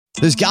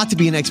There's got to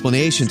be an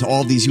explanation to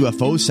all of these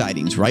UFO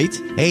sightings, right?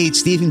 Hey,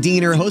 it's Stephen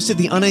Diener, host of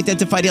the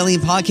Unidentified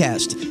Alien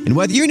Podcast. And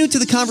whether you're new to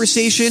the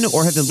conversation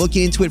or have been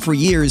looking into it for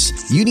years,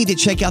 you need to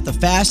check out the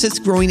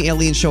fastest growing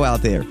alien show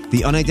out there,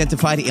 the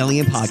Unidentified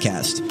Alien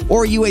Podcast,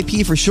 or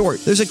UAP for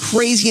short. There's a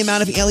crazy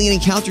amount of alien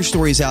encounter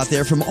stories out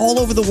there from all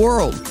over the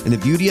world. And the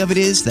beauty of it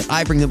is that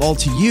I bring them all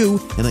to you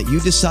and let you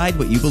decide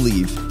what you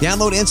believe.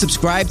 Download and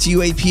subscribe to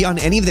UAP on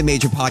any of the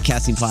major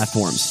podcasting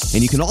platforms.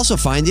 And you can also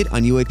find it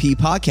on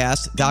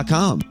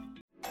UAPpodcast.com.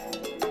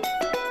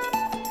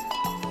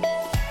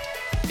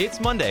 It's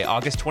Monday,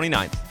 August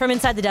 29th. From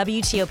inside the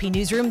WTOP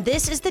newsroom,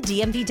 this is the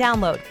DMV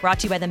Download, brought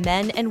to you by the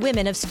men and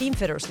women of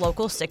Steamfitters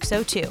Local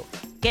 602.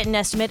 Get an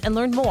estimate and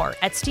learn more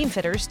at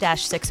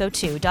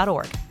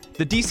steamfitters-602.org.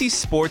 The DC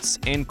sports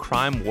and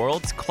crime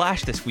worlds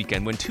clashed this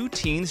weekend when two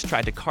teens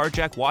tried to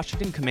carjack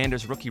Washington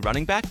Commanders rookie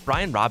running back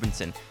Brian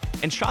Robinson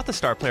and shot the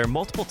star player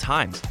multiple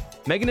times.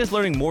 Megan is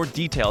learning more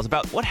details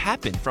about what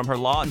happened from her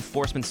law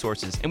enforcement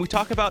sources, and we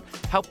talk about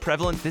how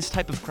prevalent this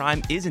type of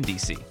crime is in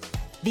DC.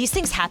 These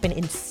things happen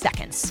in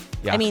seconds.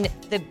 Yeah. I mean,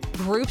 the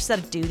groups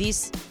that do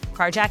these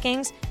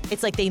carjackings,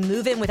 it's like they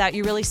move in without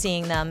you really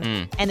seeing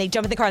them, and they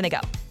jump in the car and they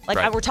go. Like,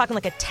 Right. we're talking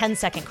like a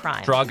 10-second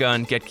crime. Draw a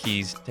gun, get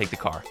keys, take the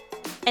car.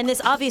 And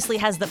this obviously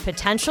has the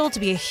potential to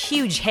be a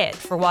huge hit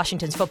for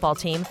Washington's football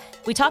team.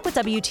 We talked with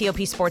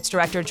WTOP sports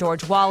director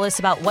George Wallace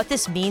about what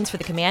this means for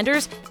the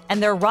Commanders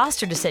and their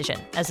roster decision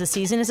as the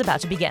season is about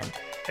to begin.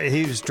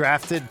 He was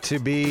drafted to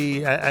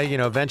be,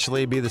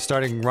 eventually be the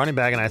starting running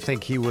back, and I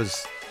think he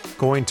was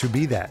going to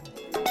be that.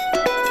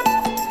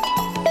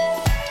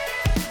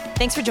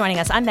 Thanks for joining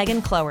us. I'm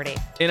Megan Cloherty.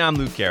 And I'm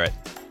Luke Garrett.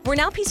 We're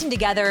now piecing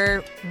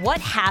together what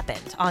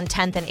happened on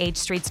 10th and H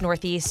Streets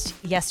Northeast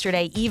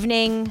yesterday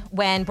evening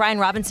when Brian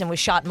Robinson was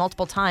shot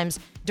multiple times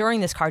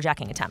during this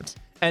carjacking attempt.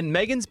 And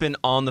Megan's been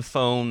on the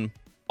phone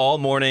all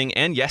morning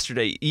and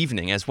yesterday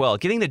evening as well,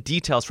 getting the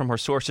details from her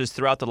sources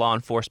throughout the law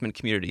enforcement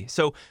community.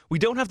 So we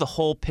don't have the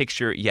whole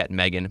picture yet,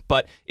 Megan,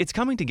 but it's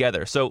coming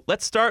together. So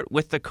let's start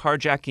with the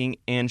carjacking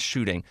and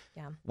shooting.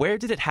 Yeah. Where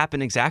did it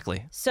happen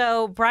exactly?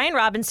 So Brian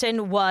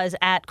Robinson was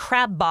at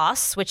Crab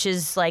Boss, which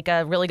is like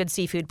a really good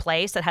seafood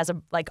place that has a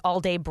like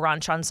all-day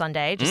brunch on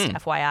Sunday, just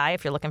FYI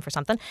if you're looking for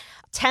something.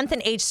 10th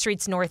and H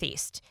Streets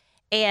Northeast.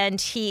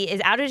 And he is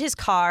out of his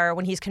car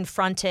when he's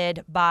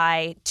confronted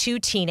by two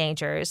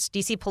teenagers.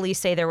 DC police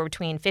say they were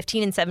between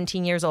 15 and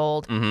 17 years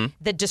old.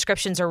 The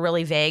descriptions are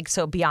really vague,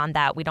 so beyond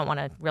that, we don't want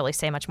to really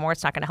say much more.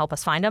 It's not going to help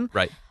us find them.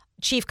 Right.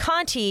 Chief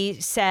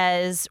Conti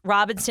says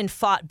Robinson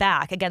fought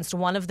back against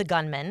one of the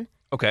gunmen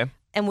Okay.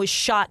 and was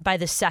shot by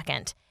the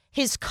second.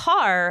 His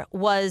car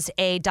was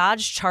a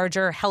Dodge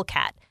Charger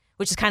Hellcat,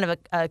 which is kind of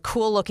a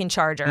cool-looking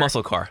Charger.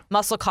 Muscle car.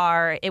 Muscle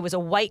car. It was a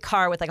white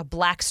car with like a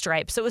black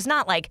stripe, so it was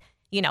not like,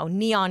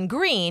 neon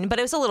green, but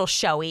it was a little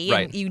showy,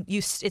 Right. and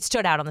it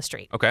stood out on the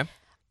street. Okay.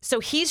 So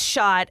he's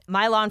shot.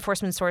 My law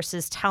enforcement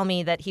sources tell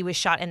me that he was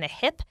shot in the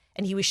hip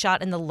and he was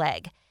shot in the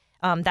leg.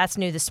 That's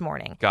new this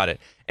morning. Got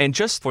it. And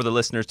just for the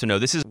listeners to know,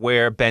 this is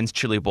where Ben's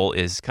Chili Bowl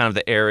is, kind of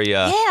the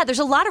area. Yeah, there's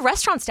a lot of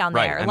restaurants down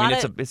Right. there. I lot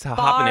mean, of it's a bars,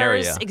 hopping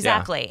area.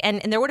 Exactly. Yeah.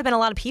 And there would have been a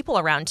lot of people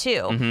around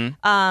too.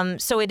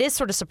 So it is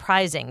sort of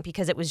surprising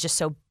because it was just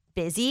so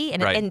busy.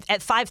 And, Right. and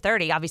at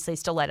 5:30, obviously, it's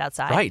still light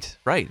outside.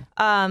 Right.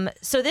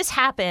 So this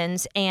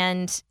happens,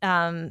 and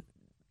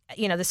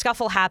the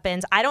scuffle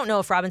happens. I don't know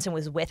if Robinson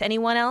was with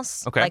anyone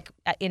else, Okay. like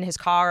in his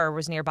car or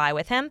was nearby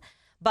with him,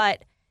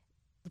 but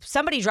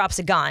somebody drops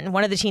a gun.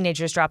 One of the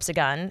teenagers drops a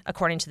gun,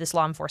 according to this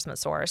law enforcement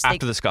source.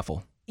 After the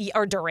scuffle.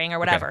 Or during or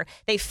whatever.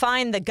 They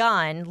find the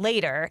gun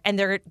later, and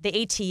the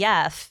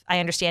ATF, I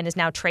understand, is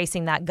now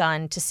tracing that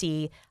gun to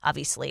see,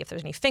 obviously, if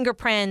there's any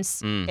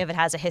fingerprints, if it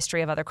has a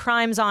history of other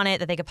crimes on it,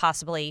 that they could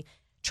possibly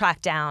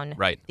track down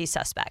these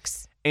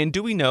suspects. And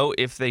do we know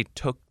if they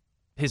took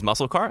his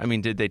muscle car? I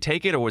mean, did they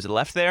take it or was it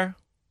left there?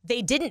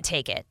 They didn't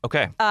take it.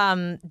 Okay.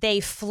 They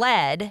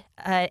fled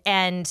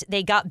and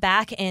they got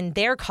back in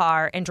their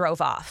car and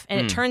drove off. And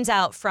it turns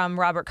out from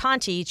Robert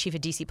Conti, chief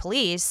of DC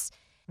police,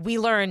 we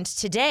learned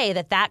today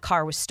that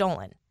car was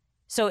stolen.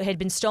 So it had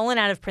been stolen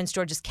out of Prince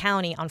George's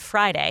County on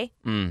Friday.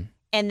 And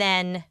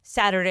then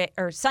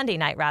Sunday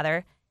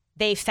night,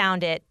 they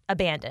found it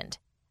abandoned,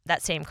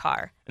 that same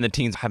car. And the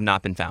teens have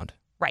not been found.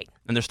 Right.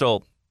 And they're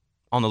still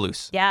on the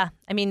loose. Yeah.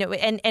 I mean,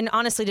 and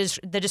honestly,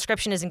 the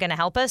description isn't going to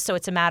help us. So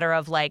it's a matter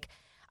of like,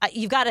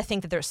 you've got to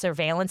think that there's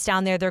surveillance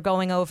down there they're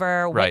going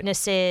over,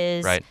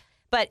 witnesses. Right.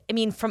 But I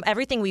mean, from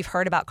everything we've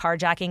heard about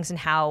carjackings and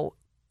how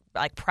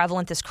like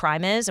prevalent this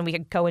crime is, and we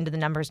could go into the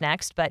numbers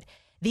next, but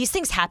these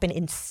things happen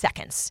in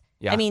seconds.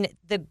 Yeah. I mean,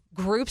 the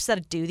groups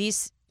that do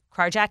these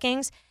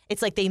carjackings,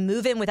 it's like they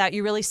move in without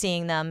you really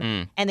seeing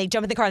them, and they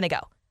jump in the car and they go.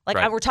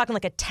 Like we're talking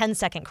like a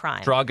 10-second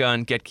crime. Draw a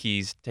gun, get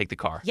keys, take the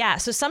car. Yeah.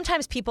 So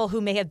sometimes people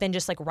who may have been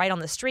just like right on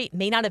the street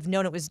may not have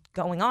known it was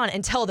going on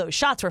until those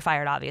shots were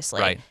fired,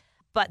 obviously. Right.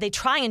 But they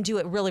try and do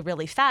it really,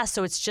 really fast.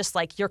 So it's just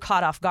like you're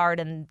caught off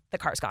guard and the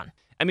car's gone.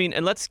 I mean,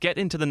 and let's get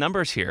into the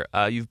numbers here.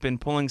 You've been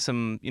pulling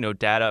some,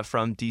 data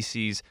from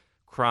DC's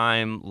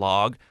crime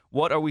log.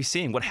 What are we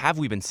seeing? What have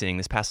we been seeing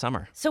this past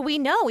summer? So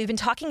we've been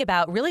talking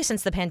about really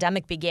since the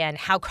pandemic began,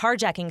 how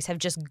carjackings have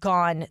just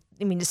gone,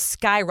 just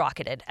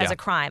skyrocketed as a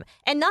crime.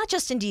 And not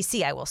just in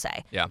D.C., I will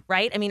say. Yeah.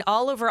 Right?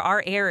 All over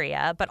our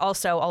area, but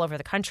also all over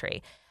the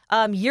country.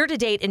 Year to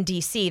date in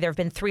D.C., there have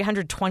been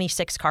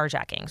 326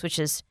 carjackings, which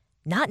is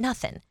not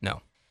nothing.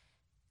 No.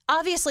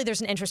 Obviously,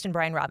 there's an interest in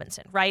Brian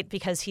Robinson, right?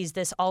 Because he's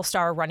this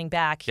all-star running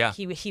back. Yeah.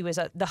 He was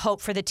the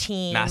hope for the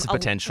team. Massive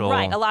potential.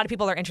 Right. A lot of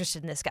people are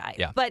interested in this guy.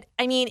 Yeah. But,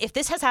 if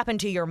this has happened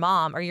to your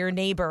mom or your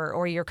neighbor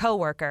or your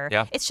coworker,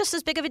 it's just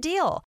as big of a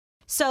deal.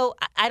 So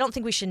I don't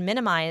think we should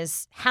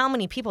minimize how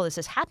many people this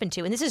has happened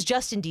to. And this is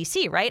just in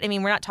D.C., right? We're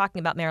not talking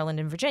about Maryland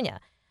and Virginia.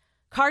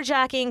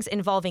 Carjackings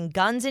involving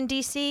guns in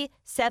D.C.,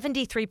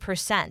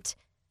 73%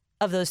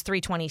 of those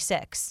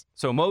 326.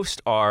 So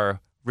most are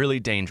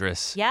really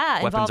dangerous.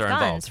 Yeah, weapons involve are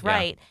guns, involved.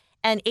 right.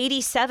 And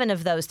 87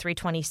 of those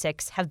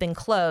 326 have been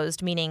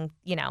closed, meaning,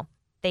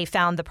 they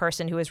found the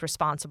person who was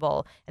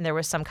responsible and there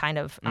was some kind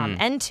of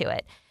end to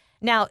it.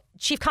 Now,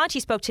 Chief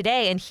Contee spoke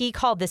today and he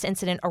called this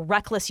incident a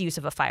reckless use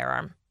of a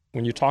firearm.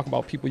 When you talk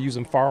about people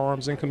using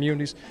firearms in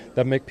communities,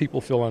 that make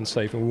people feel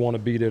unsafe, and we want to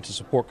be there to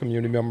support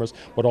community members,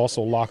 but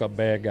also lock up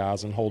bad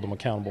guys and hold them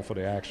accountable for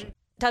their action.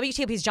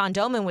 WTOP's John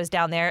Doman was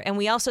down there, and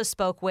we also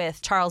spoke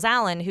with Charles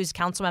Allen, who's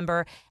council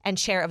member and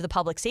chair of the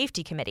Public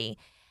Safety Committee.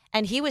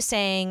 And he was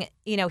saying,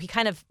 he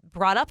kind of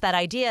brought up that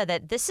idea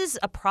that this is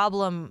a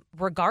problem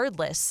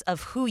regardless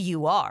of who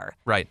you are.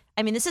 Right.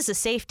 This is a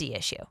safety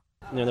issue.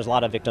 There's a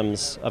lot of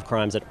victims of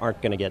crimes that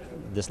aren't going to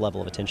get this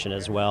level of attention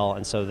as well.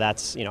 And so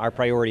that's, our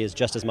priority is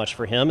just as much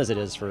for him as it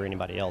is for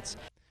anybody else.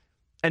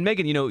 And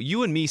Megan,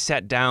 you and me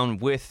sat down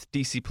with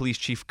D.C. Police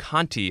Chief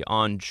Contee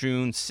on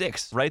June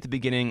 6th, right at the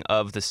beginning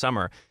of the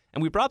summer.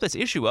 And we brought up this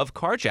issue of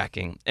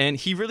carjacking. And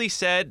he really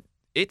said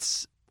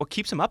it's what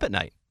keeps him up at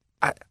night.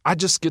 I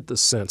just get the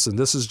sense, and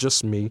this is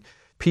just me,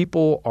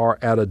 people are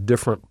at a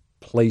different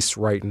place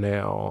right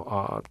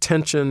now.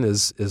 Tension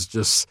is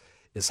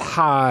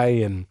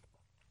high,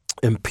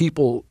 and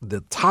people,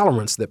 the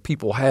tolerance that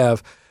people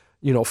have,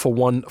 for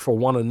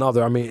one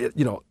another.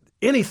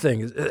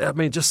 Anything.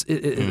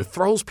 It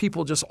throws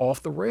people just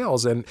off the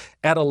rails, and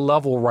at a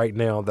level right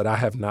now that I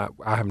have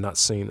not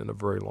seen in a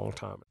very long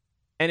time.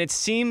 And it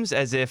seems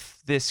as if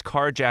this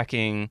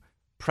carjacking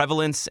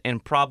prevalence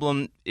and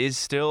problem is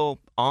still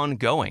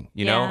ongoing.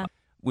 You know,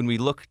 when we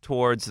look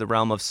towards the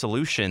realm of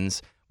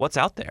solutions, what's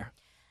out there?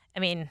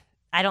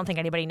 I don't think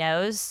anybody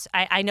knows.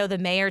 I know the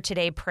mayor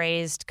today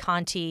praised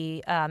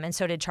Contee, and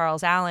so did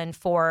Charles Allen,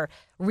 for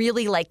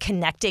really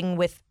connecting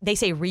with, they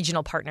say,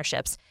 regional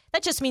partnerships.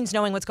 That just means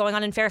knowing what's going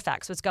on in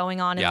Fairfax, what's going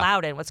on in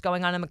Loudoun, what's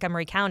going on in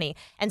Montgomery County,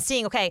 and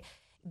seeing, okay,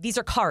 these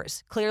are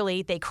cars.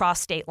 Clearly, they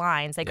cross state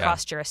lines. They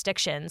cross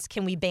jurisdictions.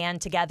 Can we band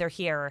together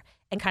here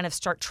and kind of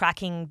start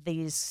tracking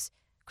these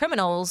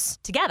criminals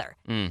together?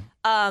 And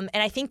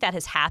I think that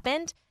has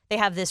happened. They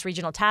have this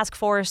regional task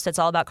force that's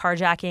all about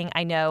carjacking.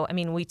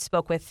 We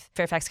spoke with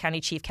Fairfax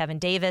County Chief Kevin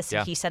Davis,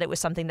 and he said it was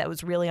something that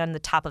was really on the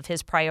top of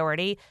his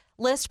priority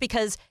list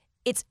because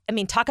it's,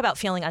 talk about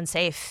feeling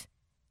unsafe,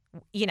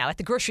 at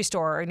the grocery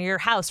store or near your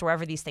house,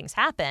 wherever these things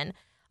happen,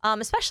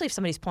 especially if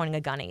somebody's pointing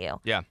a gun at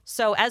you. Yeah.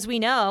 So as we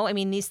know,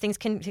 these things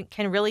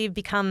can really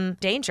become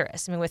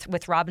dangerous.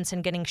 With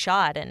Robinson getting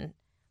shot, and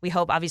we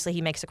hope obviously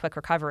he makes a quick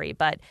recovery,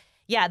 but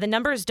yeah, the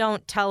numbers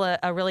don't tell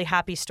a really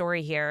happy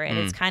story here. And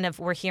it's kind of,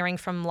 we're hearing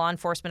from law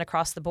enforcement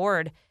across the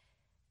board.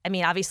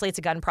 Obviously it's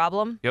a gun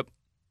problem. Yep.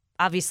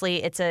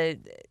 Obviously it's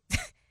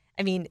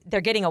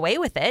they're getting away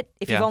with it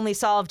if you've only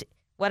solved,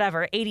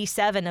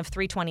 87 of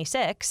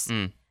 326.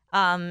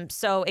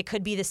 So it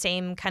could be the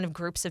same kind of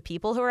groups of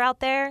people who are out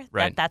there.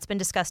 Right. That's been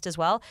discussed as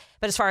well.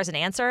 But as far as an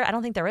answer, I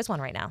don't think there is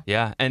one right now.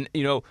 Yeah. And,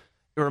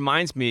 it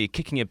reminds me,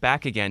 kicking it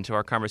back again to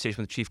our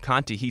conversation with Chief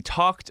Contee, he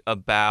talked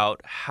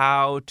about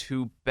how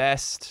to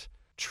best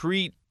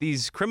treat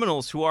these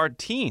criminals who are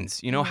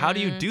teens. How do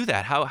you do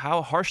that?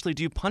 How harshly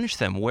do you punish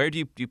them? Where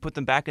do you put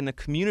them back in the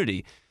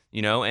community?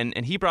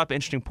 And he brought up an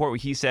interesting point where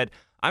he said,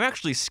 I'm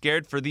actually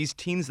scared for these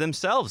teens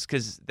themselves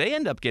because they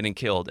end up getting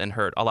killed and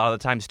hurt a lot of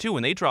the times too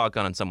when they draw a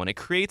gun on someone. It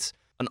creates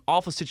an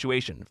awful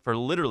situation for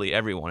literally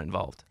everyone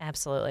involved.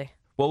 Absolutely.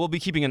 Well, we'll be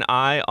keeping an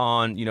eye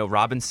on,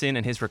 Robinson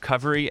and his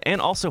recovery, and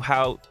also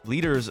how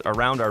leaders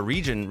around our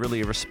region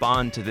really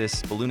respond to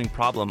this ballooning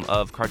problem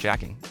of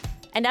carjacking.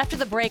 And after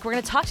the break, we're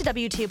going to talk to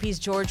WTOP's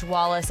George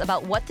Wallace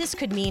about what this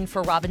could mean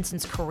for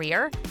Robinson's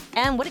career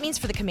and what it means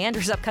for the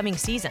Commanders' upcoming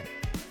season.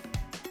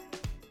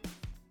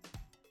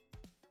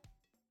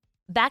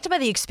 Backed by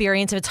the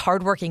experience of its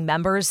hardworking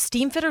members,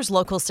 Steamfitters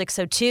Local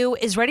 602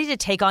 is ready to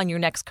take on your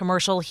next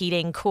commercial,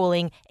 heating,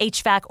 cooling,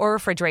 HVAC, or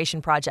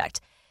refrigeration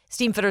project.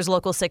 Steamfitters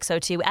Local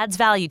 602 adds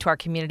value to our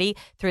community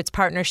through its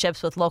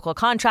partnerships with local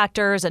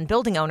contractors and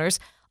building owners,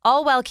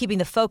 all while keeping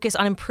the focus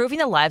on improving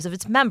the lives of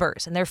its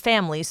members and their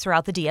families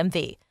throughout the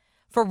DMV.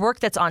 For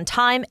work that's on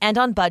time and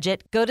on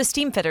budget, go to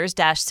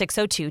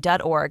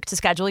steamfitters-602.org to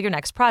schedule your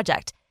next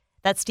project.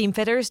 That's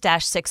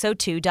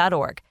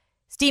steamfitters-602.org.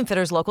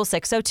 Steamfitters Local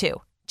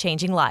 602,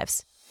 changing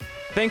lives.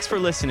 Thanks for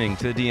listening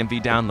to the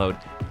DMV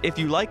Download. If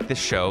you like this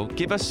show,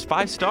 give us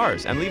 5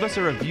 stars and leave us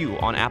a review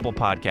on Apple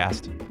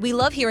Podcast. We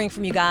love hearing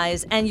from you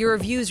guys, and your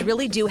reviews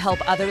really do help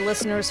other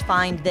listeners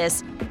find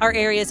this, our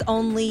area's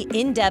only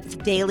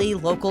in-depth daily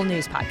local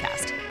news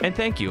podcast. And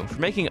thank you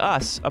for making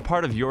us a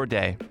part of your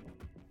day.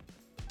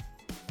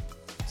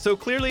 So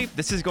clearly,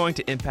 this is going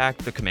to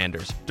impact the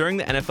Commanders. During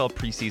the NFL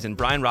preseason,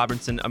 Brian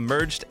Robinson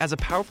emerged as a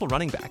powerful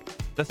running back.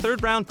 The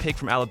 3rd-round pick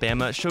from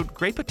Alabama showed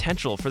great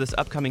potential for this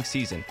upcoming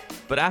season.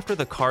 But after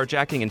the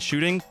carjacking and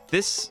shooting,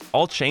 this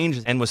all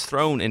changed and was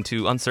thrown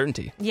into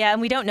uncertainty. Yeah,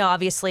 and we don't know,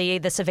 obviously,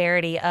 the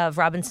severity of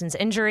Robinson's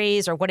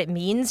injuries or what it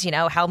means,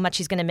 how much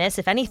he's going to miss,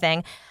 if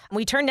anything.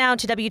 We turn now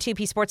to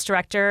WTOP Sports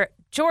Director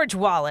George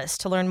Wallace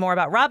to learn more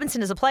about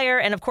Robinson as a player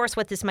and, of course,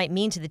 what this might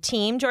mean to the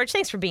team. George,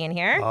 thanks for being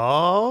here.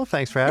 Oh,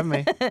 thanks for having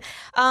me.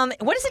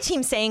 What is the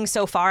team saying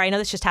so far? I know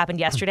this just happened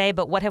yesterday,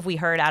 but what have we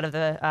heard out of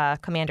the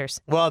Commanders?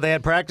 Well, they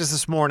had practice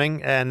this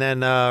morning, and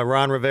then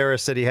Ron Rivera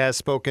said he has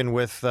spoken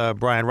with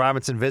Brian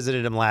Robinson,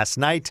 visited him last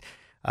night,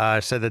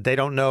 said that they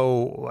don't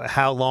know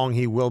how long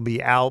he will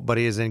be out, but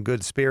he is in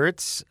good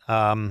spirits,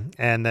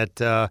 and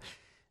that,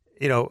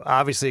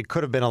 obviously it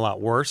could have been a lot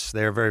worse.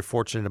 They're very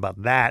fortunate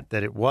about that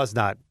it was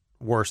not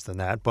worse than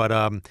that. But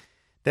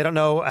they don't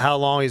know how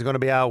long he's going to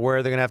be out,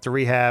 where they're going to have to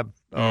rehab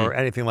or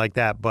anything like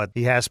that. But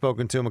he has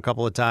spoken to him a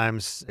couple of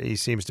times. He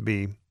seems to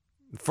be,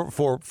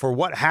 for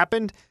what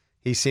happened,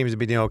 he seems to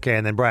be doing okay.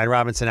 And then Brian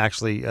Robinson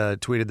actually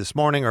tweeted this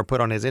morning or put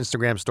on his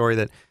Instagram story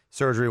that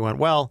surgery went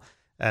well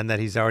and that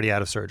he's already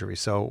out of surgery.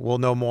 So we'll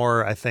know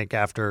more, I think,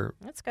 after.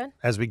 That's good.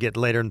 As we get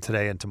later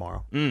today and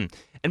tomorrow. And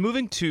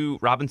moving to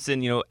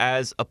Robinson,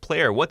 as a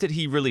player, what did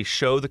he really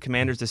show the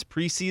Commanders this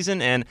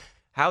preseason, and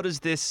how does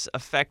this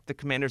affect the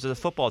Commanders as a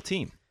football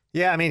team?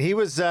 Yeah, I mean, he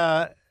was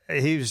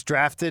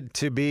drafted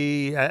to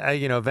be,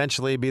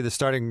 eventually be the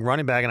starting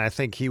running back, and I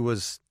think he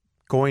was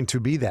going to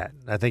be that.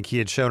 I think he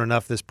had shown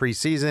enough this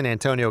preseason.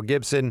 Antonio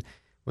Gibson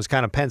was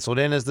kind of penciled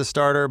in as the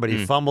starter, but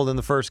he fumbled in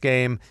the first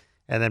game,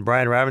 and then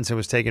Brian Robinson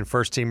was taking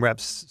first-team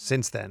reps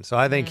since then. So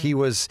I think he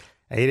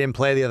didn't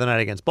play the other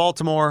night against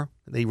Baltimore.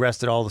 He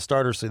rested all the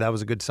starters, so that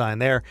was a good sign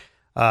there.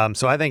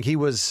 So I think he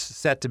was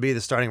set to be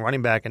the starting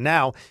running back, and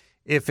now –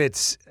 if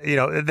it's,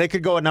 they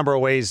could go a number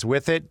of ways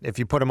with it. If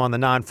you put him on the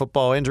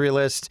non-football injury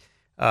list,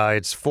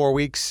 it's 4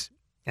 weeks,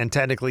 and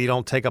technically you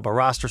don't take up a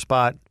roster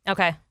spot.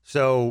 Okay.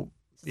 So,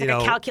 it's like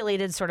a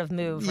calculated sort of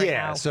move right now.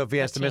 Yeah, so if he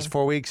has to miss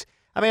 4 weeks.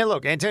 I mean,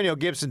 look, Antonio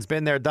Gibson's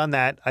been there, done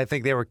that. I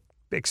think they were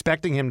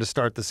expecting him to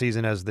start the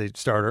season as the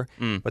starter.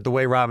 But the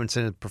way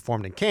Robinson has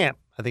performed in camp,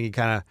 I think he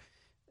kind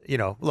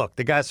of, look,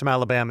 the guy's from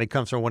Alabama. He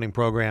comes from a winning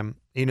program.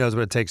 He knows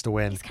what it takes to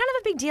win. He's kind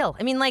of a big deal.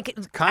 I mean,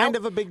 kind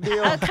of a big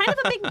deal. Kind of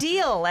a big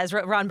deal, as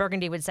Ron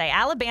Burgundy would say.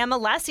 Alabama,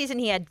 last season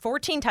he had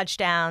 14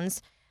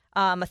 touchdowns,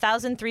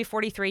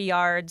 1,343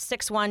 yards,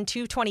 6'1",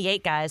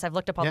 228 guys. I've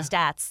looked up all the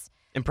stats.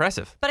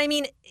 Impressive. But I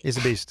mean, he's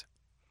a beast.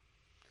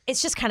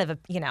 It's just kind of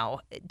to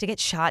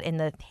get shot in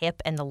the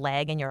hip and the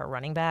leg and you're a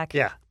running back.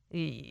 Yeah.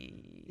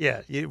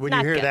 Yeah. When you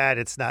hear good. that,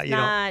 it's not,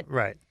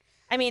 right.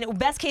 I mean,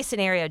 best case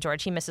scenario,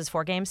 George, he misses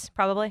 4 games,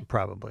 probably.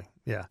 Probably,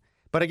 yeah.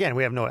 But again,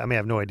 I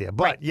have no idea.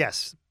 But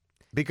yes,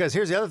 because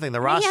here's the other thing: the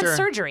roster. He had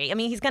surgery. I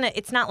mean,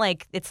 it's not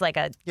like it's like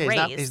a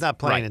raise. He's not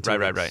playing in 2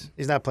 weeks. Right.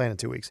 He's not playing in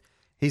 2 weeks.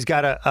 He's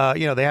got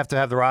they have to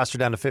have the roster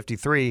down to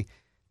 53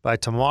 by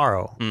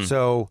tomorrow.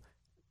 So,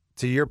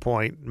 to your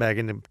point,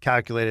 Megan,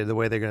 calculated the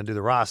way they're going to do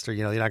the roster.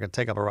 You're not going to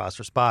take up a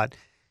roster spot.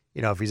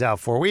 If he's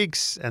out 4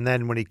 weeks, and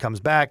then when he comes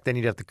back, then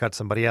you'd have to cut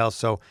somebody else.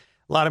 So,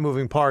 a lot of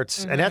moving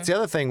parts, and that's the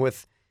other thing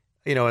with,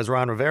 as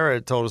Ron Rivera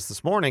told us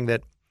this morning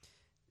that,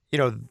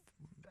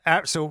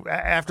 so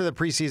after the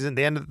preseason,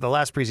 the end of the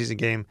last preseason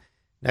game,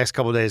 next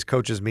couple of days,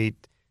 coaches meet.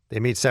 They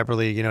meet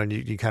separately, and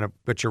you kind of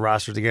put your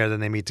roster together, then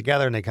they meet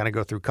together, and they kind of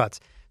go through cuts.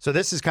 So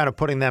this is kind of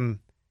putting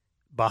them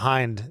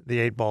behind the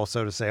 8 ball,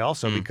 so to say,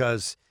 also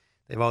because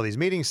they have all these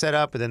meetings set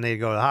up, and then they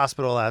go to the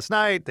hospital last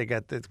night. They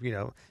got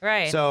the,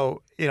 Right.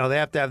 So, they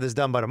have to have this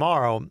done by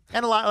tomorrow.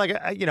 And a lot,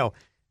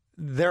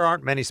 there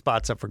aren't many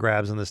spots up for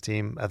grabs on this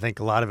team. I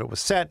think a lot of it was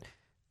set.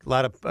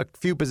 A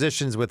few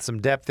positions with some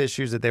depth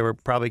issues that they were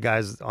probably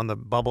guys on the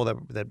bubble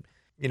that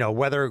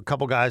whether a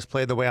couple guys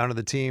played their way onto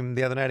the team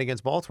the other night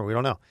against Baltimore, we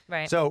don't know.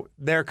 Right. So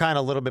they're kind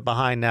of a little bit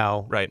behind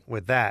now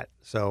with that.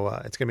 So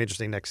it's going to be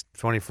interesting next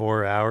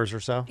 24 hours or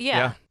so.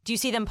 Yeah. Do you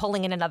see them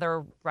pulling in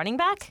another running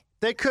back?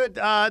 They could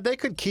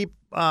keep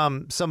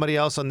somebody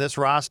else on this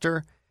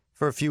roster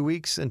for a few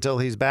weeks until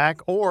he's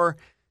back. Or,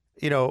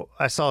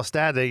 I saw a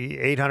stat that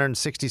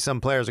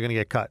 860-some players are going to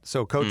get cut.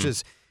 So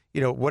coaches...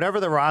 whatever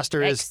the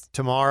roster is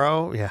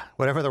tomorrow,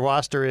 whatever the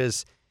roster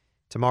is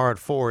tomorrow at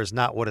 4 is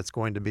not what it's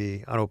going to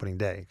be on opening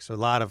day. So a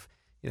lot of,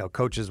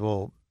 coaches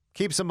will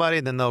keep somebody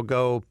and then they'll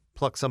go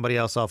pluck somebody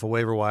else off a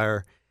waiver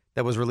wire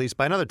that was released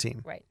by another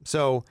team. Right.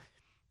 So,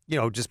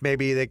 just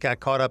maybe they got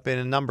caught up in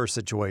a number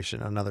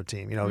situation on another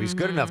team. He's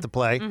good enough to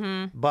play,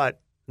 but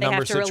they number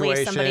have to situation.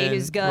 Release somebody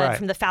who's good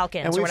from the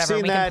Falcons or whatever,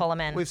 and we can pull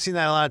them in. We've seen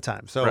that a lot of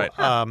times. So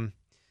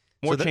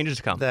more changes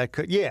to come. That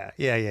could,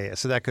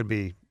 So that could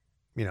be,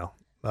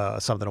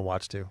 something to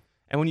watch too.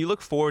 And when you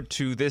look forward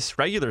to this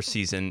regular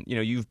season,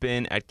 you've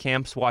been at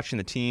camps watching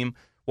the team.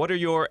 What are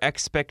your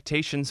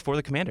expectations for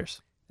the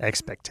Commanders?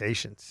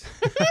 Expectations.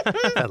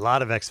 A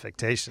lot of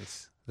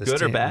expectations.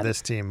 Good or bad?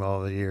 This team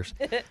all the years.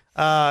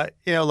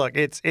 Look,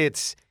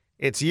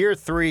 it's year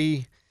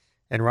 3,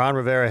 and Ron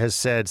Rivera has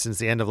said since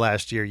the end of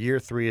last year, year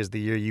 3 is the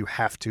year you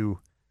have to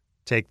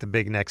take the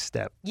big next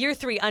step. Year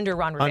 3 under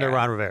Ron Rivera. Under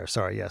Ron Rivera,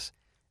 sorry, yes.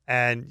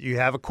 And you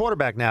have a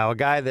quarterback now, a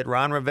guy that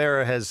Ron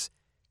Rivera has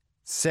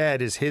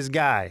said is his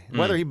guy.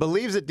 Whether he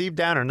believes it deep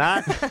down or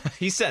not.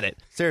 He said it.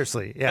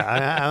 Seriously, yeah.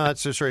 I'm not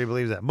so sure he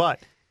believes that. But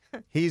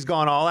he's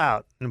gone all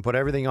out and put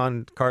everything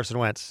on Carson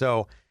Wentz.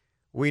 So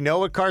we know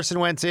what Carson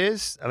Wentz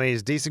is. I mean,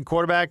 he's a decent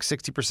quarterback,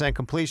 60%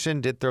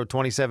 completion, did throw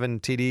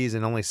 27 TDs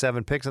and only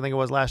 7 picks, I think it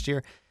was last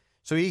year.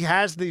 So he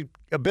has the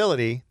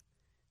ability.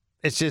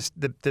 It's just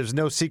there's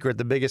no secret.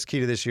 The biggest key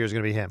to this year is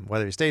going to be him,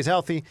 whether he stays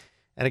healthy.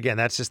 And again,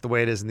 that's just the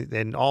way it is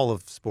in all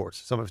of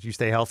sports. If you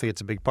stay healthy,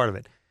 it's a big part of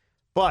it.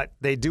 But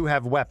they do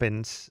have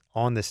weapons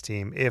on this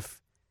team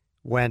if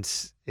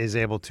Wentz is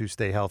able to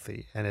stay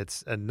healthy. And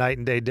it's a night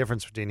and day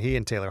difference between he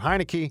and Taylor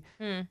Heineke.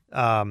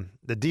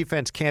 The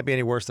defense can't be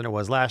any worse than it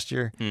was last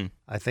year.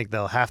 I think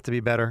they'll have to be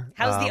better.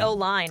 How's the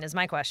O-line is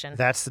my question.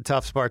 That's the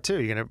tough part,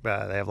 too. They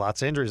have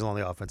lots of injuries along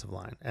the offensive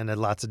line and then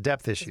lots of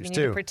depth issues, we need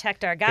too. to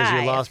protect our guy.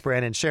 Because you lost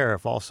Brandon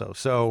Sheriff also.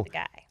 So, the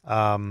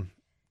guy.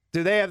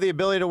 Do they have the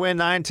ability to win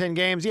 9-10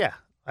 games? Yeah,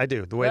 I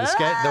do. The way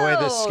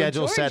the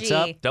schedule sets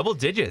up. Double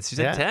digits. You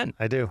said 10.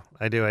 I do.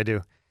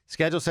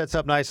 Schedule sets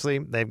up nicely.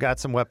 They've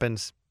got some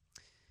weapons.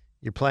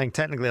 You're playing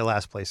technically a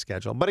last place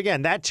schedule. But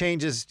again, that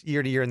changes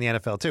year to year in the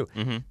NFL too.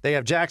 They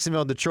have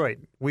Jacksonville, Detroit,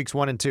 weeks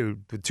 1 and 2,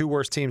 the 2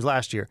 worst teams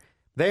last year.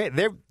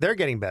 They're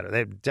getting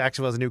better.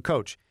 Jacksonville's a new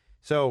coach.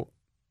 So,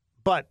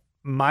 but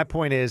my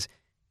point is,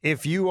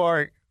 if you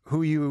are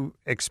who you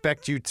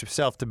expect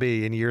yourself to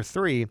be in year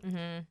 3,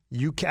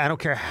 I don't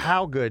care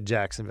how good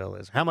Jacksonville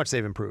is, how much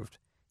they've improved.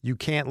 You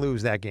can't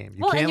lose that game.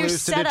 You can't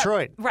lose to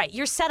Detroit. Right.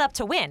 You're set up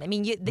to win. I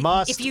mean,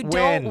 if you wins.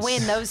 don't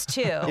win those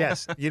 2.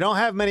 Yes. You don't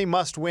have many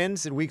must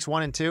wins in weeks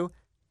 1 and 2.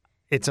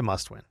 It's a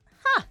must win.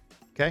 Huh.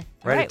 Okay?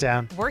 Write it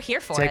down. We're here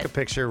for Take it. a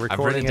picture, recording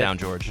I've written it down,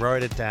 George.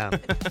 Write it down.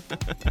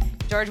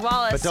 George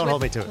Wallace. But don't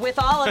hold me to it. With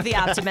all of the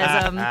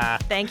optimism.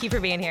 Thank you for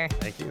being here.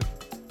 Thank you.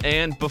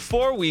 And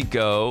before we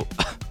go,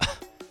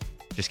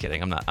 just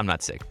kidding. I'm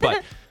not sick.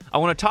 But I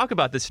want to talk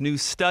about this new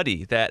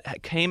study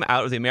that came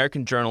out of the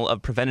American Journal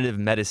of Preventive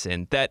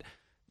Medicine that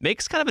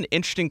makes kind of an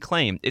interesting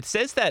claim. It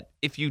says that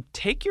if you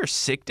take your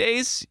sick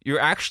days, you're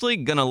actually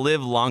going to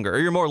live longer, or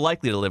you're more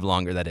likely to live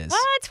longer, that is.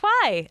 What?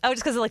 Why? Oh,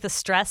 just because of the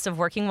stress of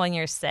working when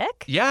you're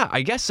sick? Yeah,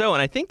 I guess so.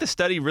 And I think the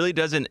study really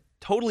doesn't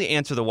totally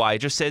answer the why. It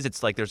just says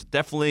it's like there's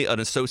definitely an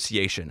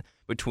association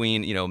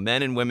between,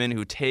 men and women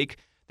who take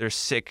their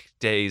sick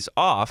days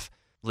off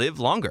live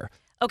longer.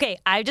 Okay,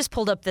 I just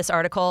pulled up this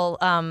article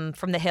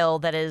from The Hill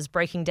that is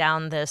breaking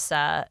down this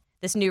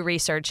new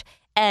research.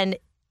 And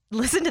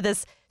listen to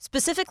this.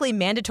 Specifically,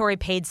 mandatory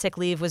paid sick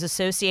leave was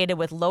associated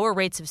with lower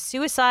rates of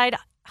suicide,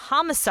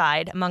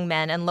 homicide among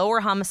men, and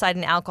lower homicide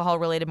and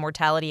alcohol-related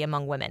mortality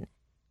among women.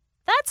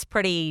 That's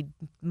pretty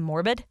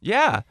morbid.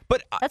 Yeah,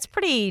 but that's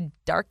pretty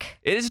dark.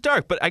 It is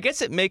dark, but I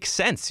guess it makes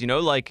sense.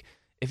 Like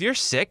if you're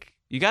sick,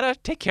 you got to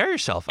take care of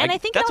yourself. And I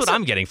think that's also, what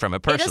I'm getting from it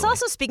personally. It is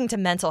also speaking to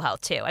mental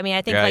health, too. I mean,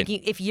 I think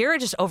if you're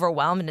just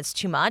overwhelmed and it's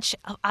too much,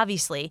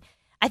 obviously,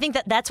 I think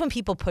that's when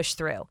people push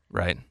through.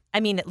 Right. I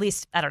mean, at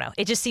least, I don't know.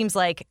 It just seems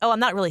like, I'm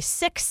not really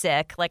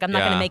sick. Like, I'm not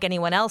going to make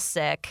anyone else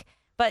sick.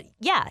 But,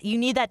 yeah, you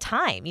need that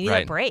time. You need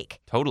that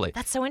break. Totally.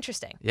 That's so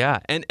interesting. Yeah.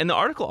 And the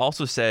article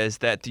also says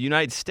that the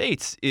United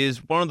States is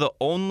one of the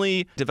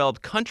only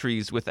developed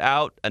countries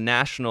without a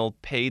national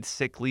paid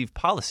sick leave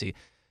policy.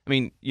 I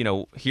mean,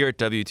 here at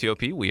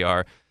WTOP, we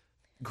are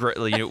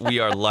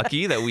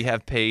lucky that we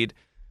have paid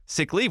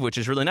sick leave, which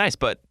is really nice,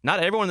 but not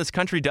everyone in this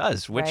country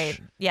does,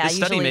 which this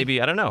study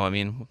maybe, I don't know. I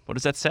mean, what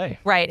does that say?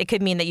 Right. It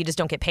could mean that you just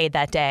don't get paid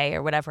that day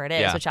or whatever it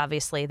is, which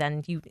obviously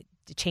then it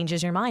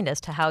changes your mind as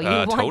to how you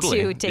want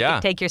to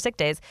take your sick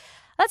days.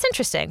 That's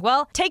interesting.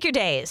 Well, take your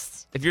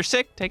days. If you're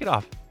sick, take it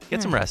off.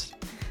 Get some rest.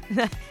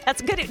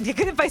 That's good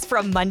advice for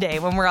a Monday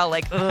when we're all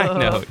like, ugh. I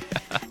know.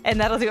 And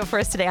that'll do it for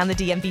us today on the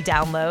DMV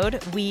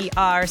Download. We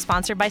are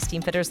sponsored by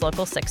Steamfitters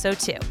Local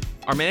 602.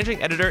 Our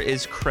managing editor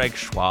is Craig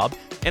Schwab,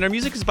 and our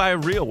music is by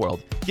Real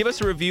World. Give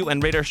us a review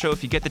and rate our show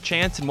if you get the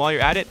chance, and while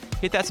you're at it,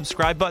 hit that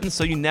subscribe button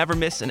so you never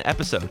miss an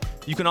episode.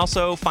 You can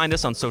also find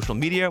us on social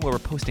media where we're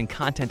posting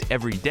content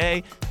every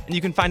day, and you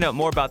can find out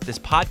more about this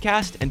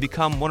podcast and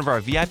become one of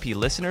our VIP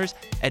listeners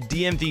at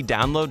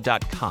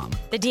dmvdownload.com.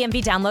 The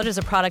DMV Download is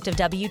a product of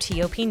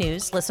WTOP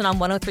News. Listen on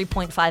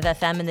 103.5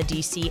 FM in the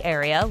D.C.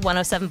 area,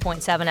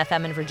 107.7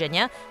 FM in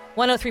Virginia,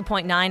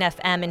 103.9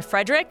 FM in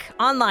Frederick,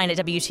 online at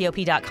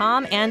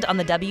WTOP.com, and on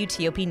the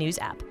WTOP News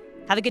app.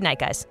 Have a good night,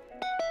 guys.